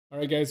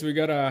Alright guys, we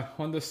got a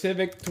Honda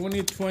Civic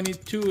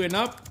 2022 and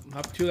up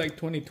to like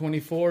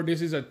 2024.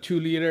 This is a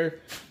 2-liter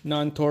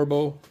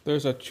non-turbo.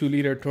 There's a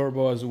 2-liter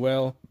turbo as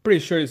well. Pretty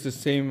sure it's the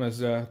same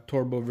as a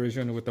turbo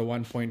version with the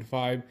 1.5.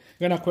 I'm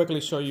gonna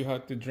quickly show you how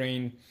to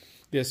drain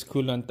this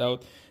coolant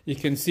out. You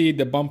can see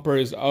the bumper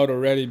is out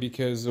already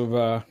because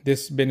of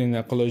this been in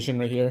a collision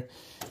right here.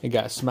 It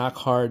got smack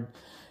hard.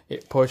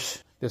 It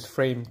pushed this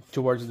frame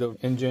towards the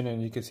engine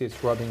and you can see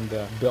it's rubbing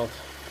the belt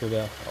to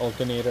the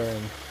alternator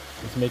and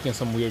it's making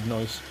some weird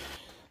noise.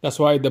 That's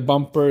why the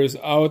bumper is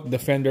out, the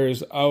fender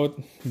is out,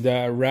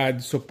 the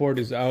rad support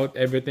is out,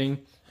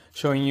 everything.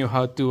 Showing you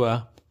how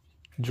to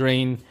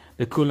drain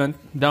the coolant.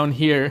 Down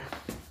here,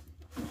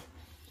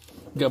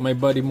 got my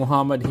buddy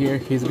Muhammad here.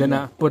 He's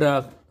gonna put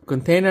a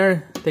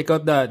container, take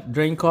out the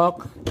drain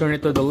cock, turn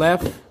it to the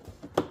left.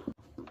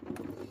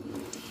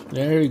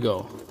 There you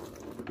go.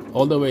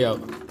 All the way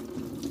out.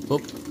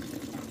 Oop.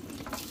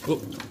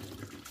 Oop.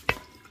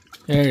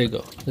 There you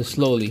go. Just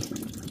slowly.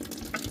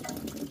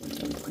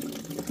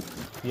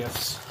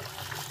 Yes.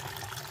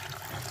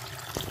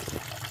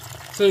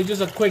 So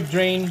just a quick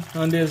drain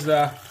on this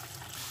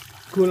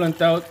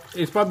coolant out.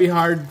 It's probably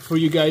hard for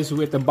you guys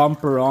with the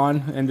bumper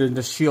on and then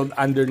the shield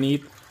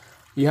underneath.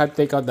 You have to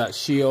take out that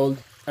shield.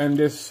 And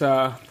this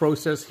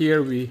process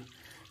here, we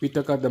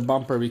took out the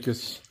bumper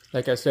because,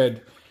 like I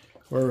said,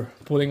 we're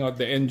pulling out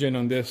the engine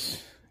on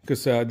this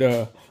because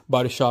the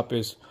body shop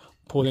is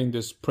pulling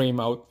this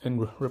frame out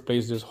and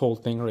replace this whole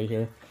thing right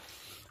here.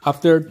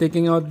 After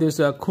taking out this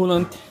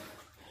coolant,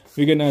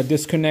 we're gonna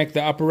disconnect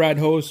the upper rad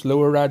hose,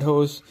 lower rad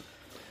hose.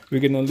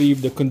 We're gonna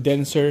leave the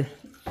condenser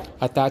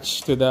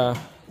attached to the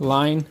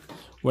line.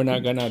 We're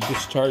not gonna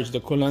discharge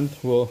the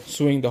coolant. We'll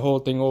swing the whole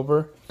thing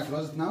over.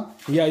 Close it now?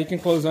 Yeah, you can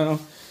close it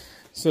now.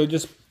 So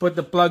just put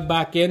the plug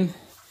back in.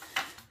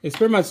 It's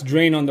pretty much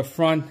drained on the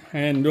front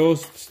and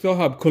those still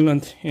have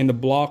coolant in the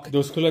block.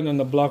 Those coolant on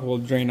the block will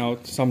drain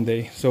out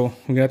someday. So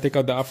we're gonna take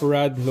out the upper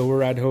rad, lower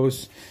rad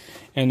hose,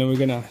 and then we're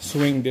gonna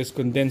swing this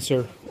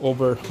condenser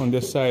over on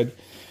this side,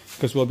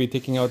 because we'll be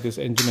taking out this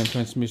engine and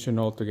transmission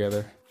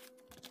altogether.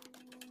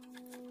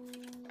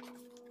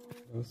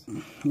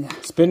 Yeah.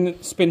 Spin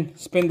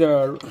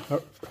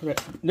the.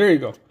 There you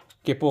go.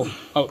 Okay, pull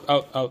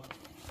out.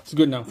 It's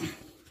good now.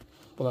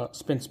 Pull out.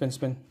 Spin.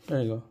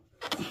 There you go.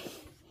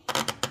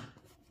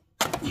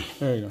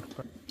 There you go.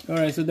 All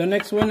right. So the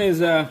next one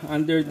is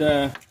under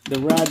the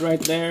rad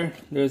right there.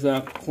 There's a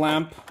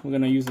clamp. We're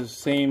gonna use the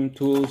same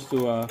tools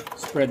to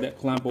spread that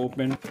clamp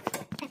open.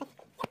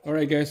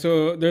 Alright guys,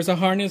 so there's a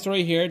harness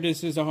right here.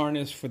 This is a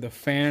harness for the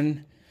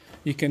fan.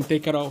 You can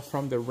take it out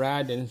from the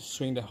rad and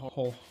swing the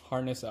whole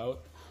harness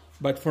out.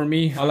 But for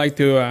me, I like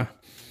to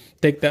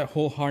take that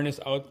whole harness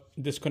out,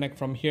 disconnect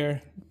from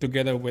here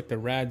together with the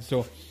rad.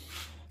 So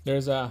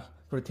there's a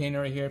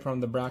retainer right here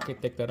from the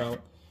bracket, take that out.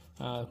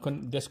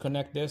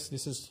 Disconnect this.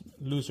 This is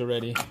loose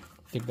already.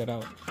 Take that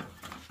out.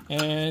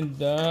 And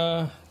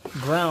the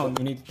ground,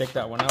 we need to take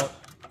that one out.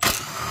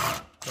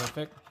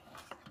 Perfect.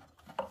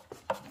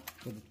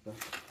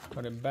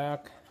 Put it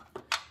back.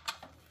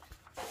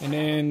 And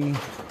then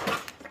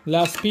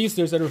last piece,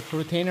 there's a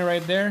retainer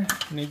right there.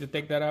 You need to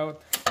take that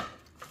out.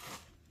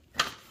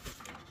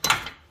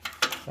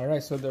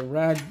 Alright, so the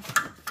rad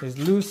is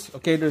loose.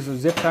 Okay, there's a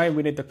zip tie.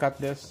 We need to cut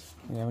this.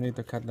 Yeah, we need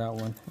to cut that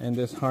one. And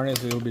this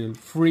harness will be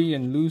free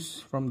and loose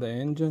from the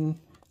engine.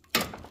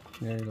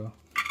 There you go.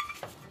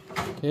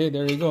 Okay,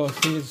 there you go.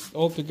 See, it's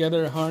all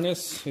together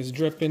harness. It's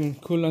dripping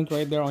coolant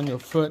right there on your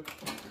foot.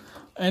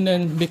 And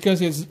then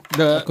because it's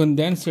the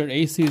condenser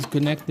AC is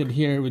connected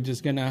here, we're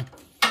just gonna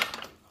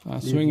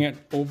swing it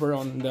over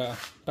on the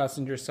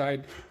passenger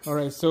side. All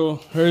right, so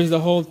here's the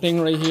whole thing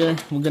right here.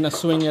 We're gonna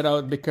swing it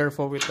out. Be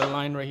careful with the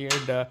line right here,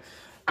 the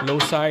low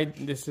side.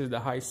 This is the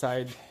high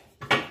side.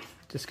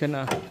 Just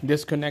gonna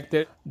disconnect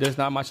it. There's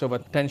not much of a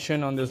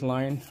tension on this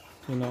line.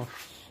 You know,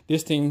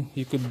 this thing,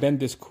 you could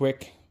bend this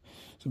quick,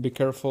 so be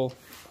careful.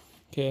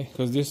 Okay,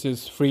 because this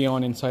is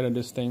Freon inside of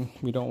this thing.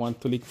 We don't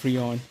want to leak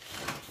Freon.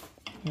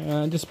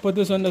 Just put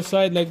this on the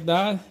side like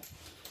that,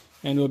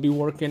 and we'll be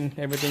working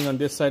everything on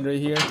this side right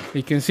here.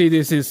 You can see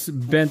this is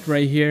bent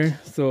right here,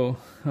 so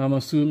I'm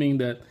assuming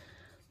that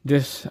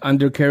this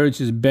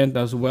undercarriage is bent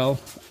as well.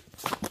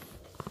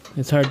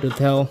 It's hard to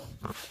tell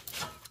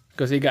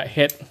because it got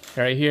hit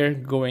right here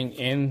going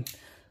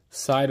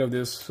inside of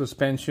this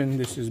suspension.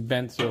 This is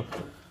bent, so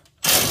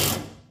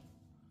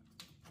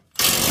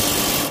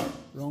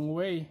wrong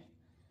way.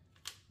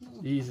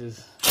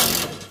 Jesus.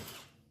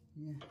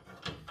 Yeah.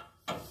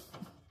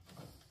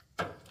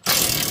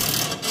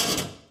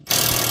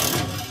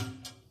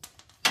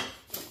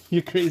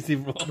 You're crazy,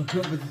 bro.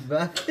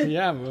 Back?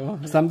 Yeah, bro.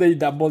 Someday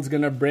that bolt's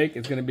gonna break.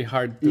 It's gonna be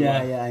hard to.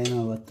 Yeah, I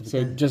know what.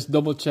 So just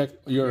double check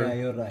your. Yeah,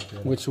 you're right.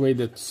 Which way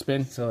to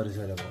spin. Sorry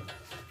about that.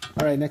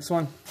 All right, next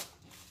one.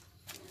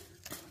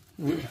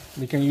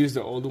 We can use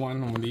the old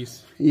one on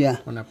these. Yeah.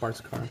 On that parts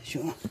car.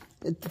 Sure.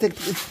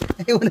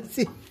 I wanna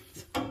see.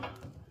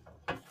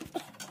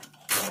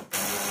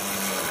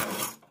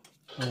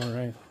 All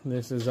right,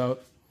 this is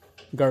out.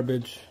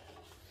 Garbage.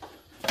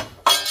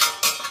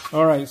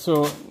 All right,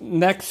 so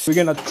next we're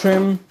gonna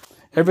trim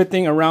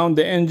everything around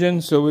the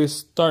engine. So we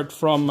start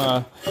from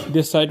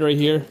this side right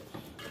here.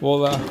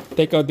 We'll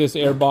take out this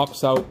air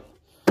box out.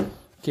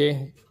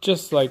 Okay,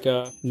 just like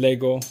a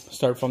Lego.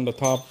 Start from the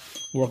top,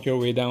 work your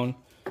way down,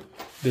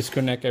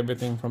 disconnect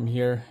everything from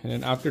here, and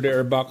then after the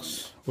air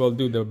box, we'll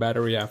do the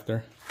battery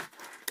after.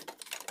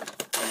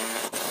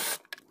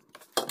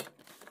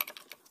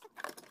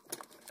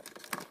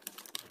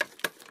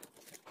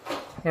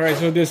 All right,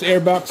 so this air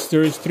box,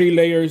 there's 3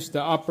 layers: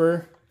 the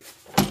upper,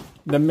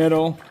 the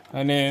middle,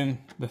 and then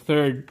the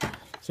third.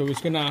 So we're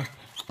just gonna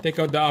take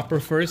out the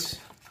upper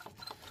first.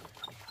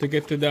 To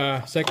get to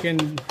the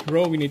second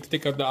row, we need to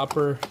take out the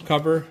upper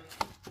cover,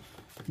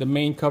 the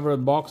main cover of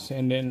the box,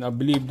 and then I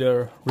believe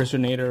the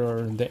resonator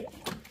or the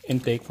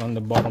intake on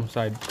the bottom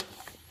side.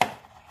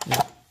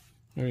 Yeah.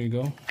 There you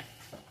go.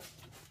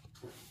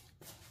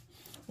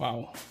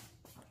 Wow,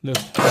 look,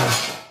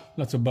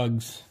 lots of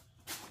bugs.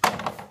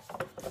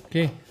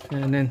 Okay,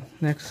 and then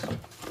next,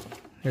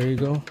 there you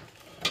go.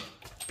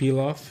 Peel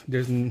off.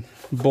 There's a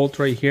bolt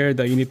right here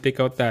that you need to take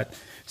out that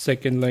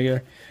second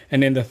layer,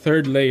 and then the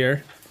third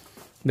layer.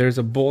 There's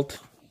a bolt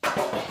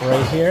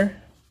right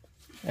here,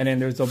 and then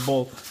there's a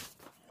bolt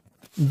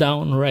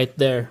down right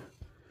there.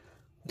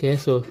 Okay,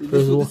 so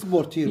there's this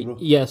bolt here, bro.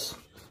 Yes.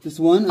 This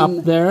one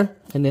up there,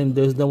 and then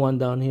there's the one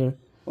down here.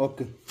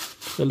 Okay.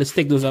 So let's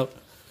take those out.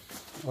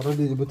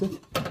 Already you put it?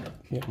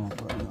 Yeah.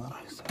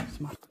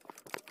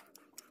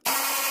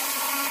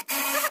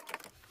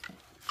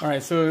 All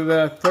right, so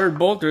the third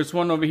bolt, there's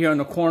one over here on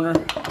the corner.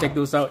 Take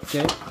those out,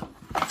 okay?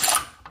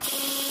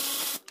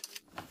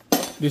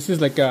 This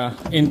is like a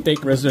intake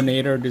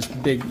resonator, this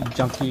big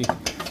junky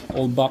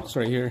old box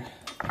right here.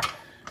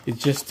 It's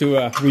just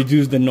to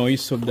reduce the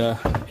noise of the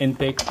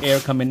intake air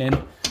coming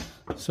in.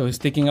 So it's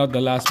taking out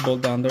the last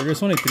bolt down there.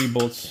 There's only 3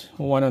 bolts,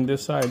 1 on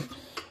this side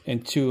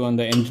and 2 on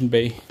the engine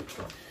bay.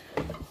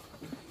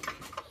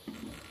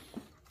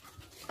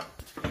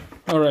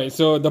 All right,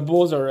 so the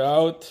bolts are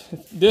out.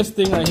 This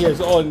thing right here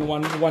is all in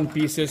one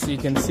pieces. You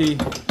can see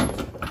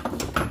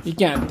you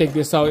can't take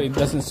this out. It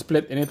doesn't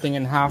split anything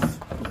in half.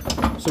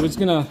 So it's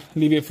gonna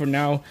leave it for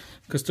now,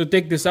 because to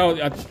take this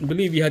out, I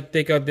believe you had to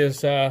take out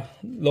this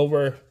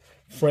lower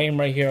frame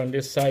right here on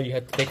this side. You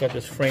had to take out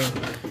this frame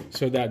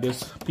so that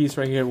this piece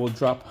right here will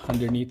drop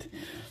underneath.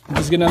 I'm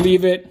just gonna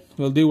leave it.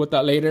 We'll deal with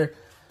that later.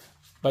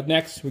 But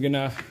next, we're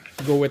gonna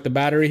go with the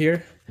battery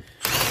here.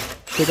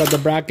 Take out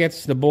the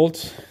brackets, the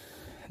bolts,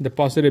 the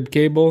positive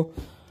cable.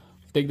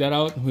 Take that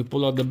out. We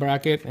pull out the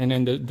bracket and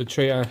then the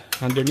tray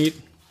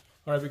underneath.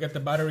 All right, we got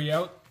the battery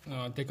out.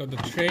 Take out the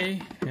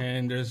tray,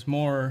 and there's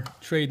more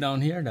tray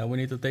down here that we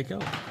need to take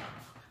out.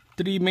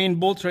 3 main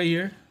bolts right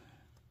here,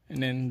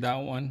 and then that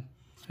one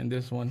and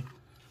this one,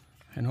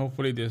 and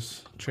hopefully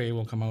this tray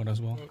will come out as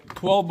well.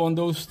 12 on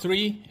those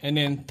 3, and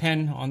then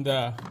 10 on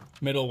the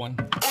middle one.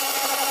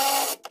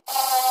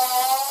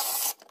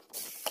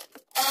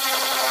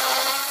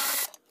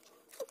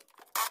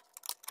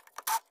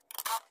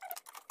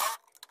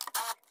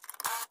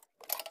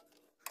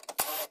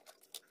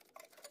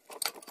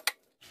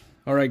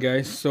 Alright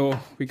guys, so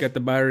we got the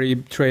battery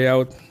tray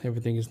out.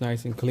 Everything is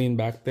nice and clean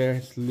back there.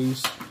 It's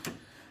loose.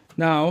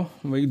 Now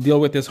we deal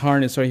with this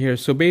harness right here.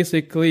 So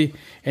basically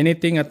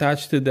anything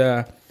attached to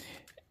the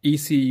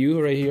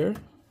ECU right here,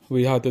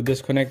 we have to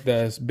disconnect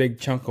this big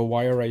chunk of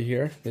wire right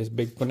here. This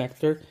big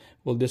connector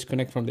will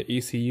disconnect from the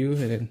ECU,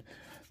 and then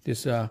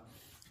this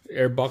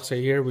air box right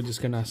here, we're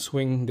just gonna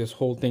swing this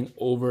whole thing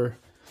over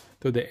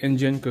to the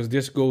engine, because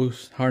this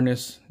goes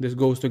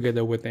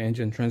together with the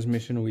engine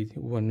transmission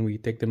when we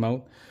take them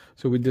out.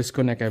 So we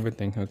disconnect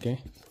everything, okay?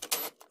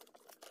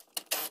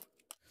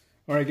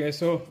 Alright guys,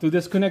 so to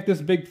disconnect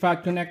this big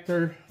fat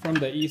connector from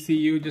the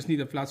ECU, just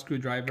need a flat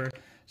screwdriver.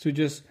 So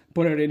just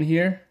put it in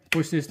here,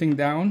 push this thing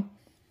down,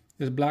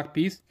 this black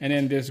piece, and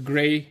then this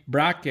gray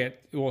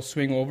bracket, it will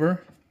swing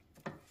over.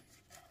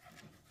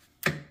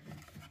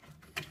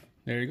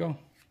 There you go,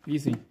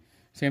 easy.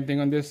 Same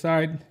thing on this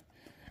side.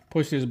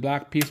 Push this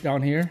black piece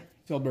down here,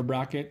 silver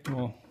bracket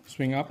will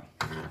swing up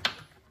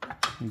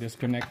and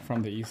disconnect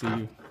from the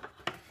ECU.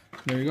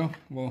 There you go.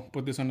 We'll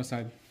put this on the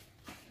side.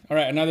 All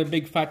right, another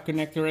big fat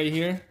connector right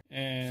here,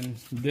 and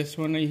this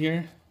one right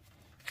here.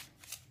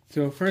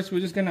 So first we're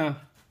just gonna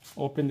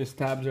open these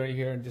tabs right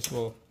here. This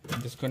will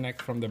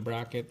disconnect from the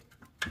bracket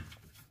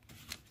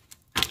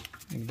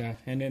like that.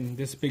 And then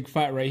this big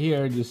fat right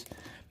here, just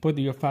put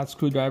your fat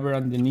screwdriver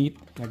underneath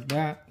like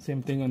that.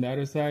 Same thing on the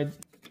other side.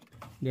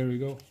 There we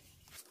go.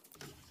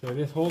 So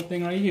this whole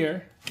thing right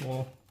here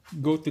will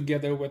go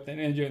together with an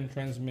engine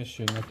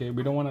transmission. Okay,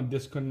 we don't want to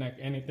disconnect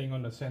anything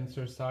on the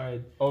sensor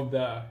side of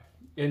the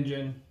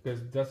engine,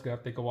 because that's gonna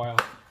take a while.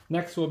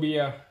 Next will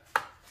be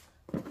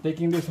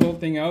taking this whole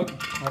thing out.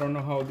 I don't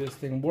know how this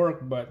thing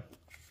works, but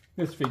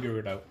let's figure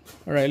it out.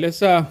 All right,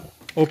 let's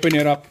open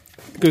it up,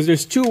 because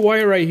there's 2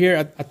 wire right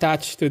here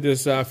attached to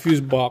this fuse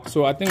box.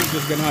 So I think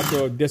we're just gonna have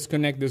to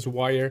disconnect this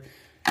wire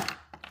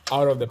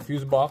out of the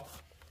fuse box.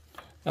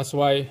 That's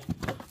why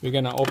we're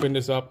gonna open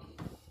this up.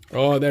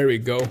 Oh, there we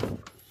go.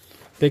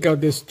 Take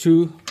out these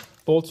 2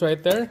 bolts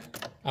right there.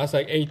 That's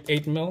like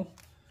 8 mil.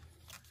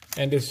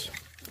 And this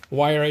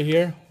wire right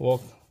here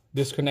will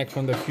disconnect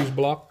from the fuse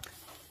block.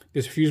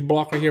 This fuse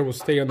block right here will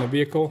stay on the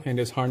vehicle, and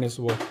this harness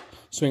will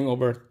swing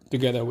over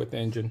together with the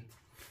engine.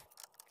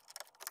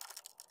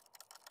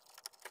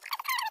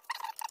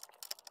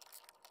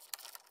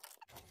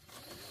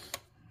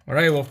 All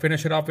right, we'll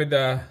finish it off with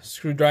the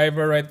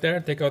screwdriver right there.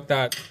 Take out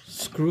that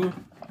screw,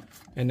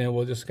 and then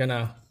we're just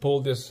gonna pull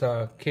this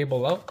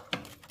cable out,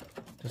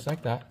 just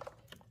like that.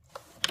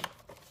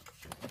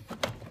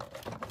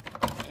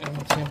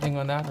 And same thing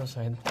on the other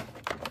side,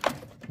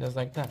 just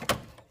like that.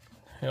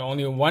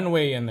 Only one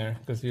way in there,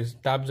 because there's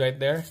tabs right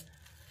there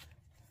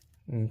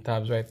and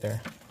tabs right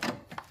there.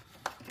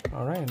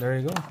 All right, there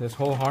you go. This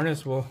whole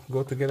harness will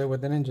go together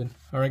with an engine.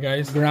 All right,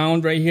 guys,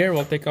 ground right here.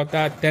 We'll take out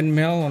that 10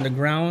 mil on the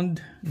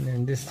ground, and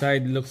then this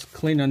side looks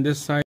clean on this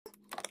side.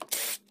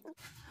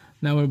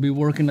 Now we'll be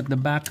working at the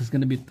back. It's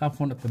gonna be a tough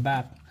one at the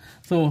back.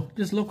 So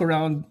just look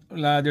around.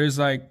 There's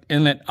like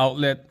inlet,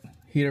 outlet,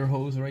 heater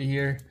hose right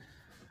here,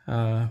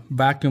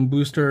 vacuum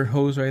booster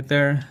hose right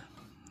there,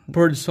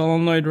 purge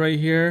solenoid right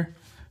here.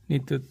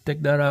 Need to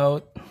take that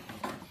out.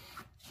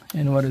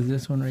 And what is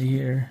this one right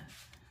here?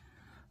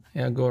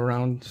 Yeah, go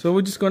around. So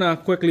we're just gonna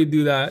quickly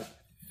do that.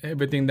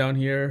 Everything down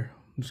here.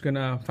 I'm just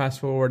gonna fast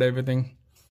forward everything.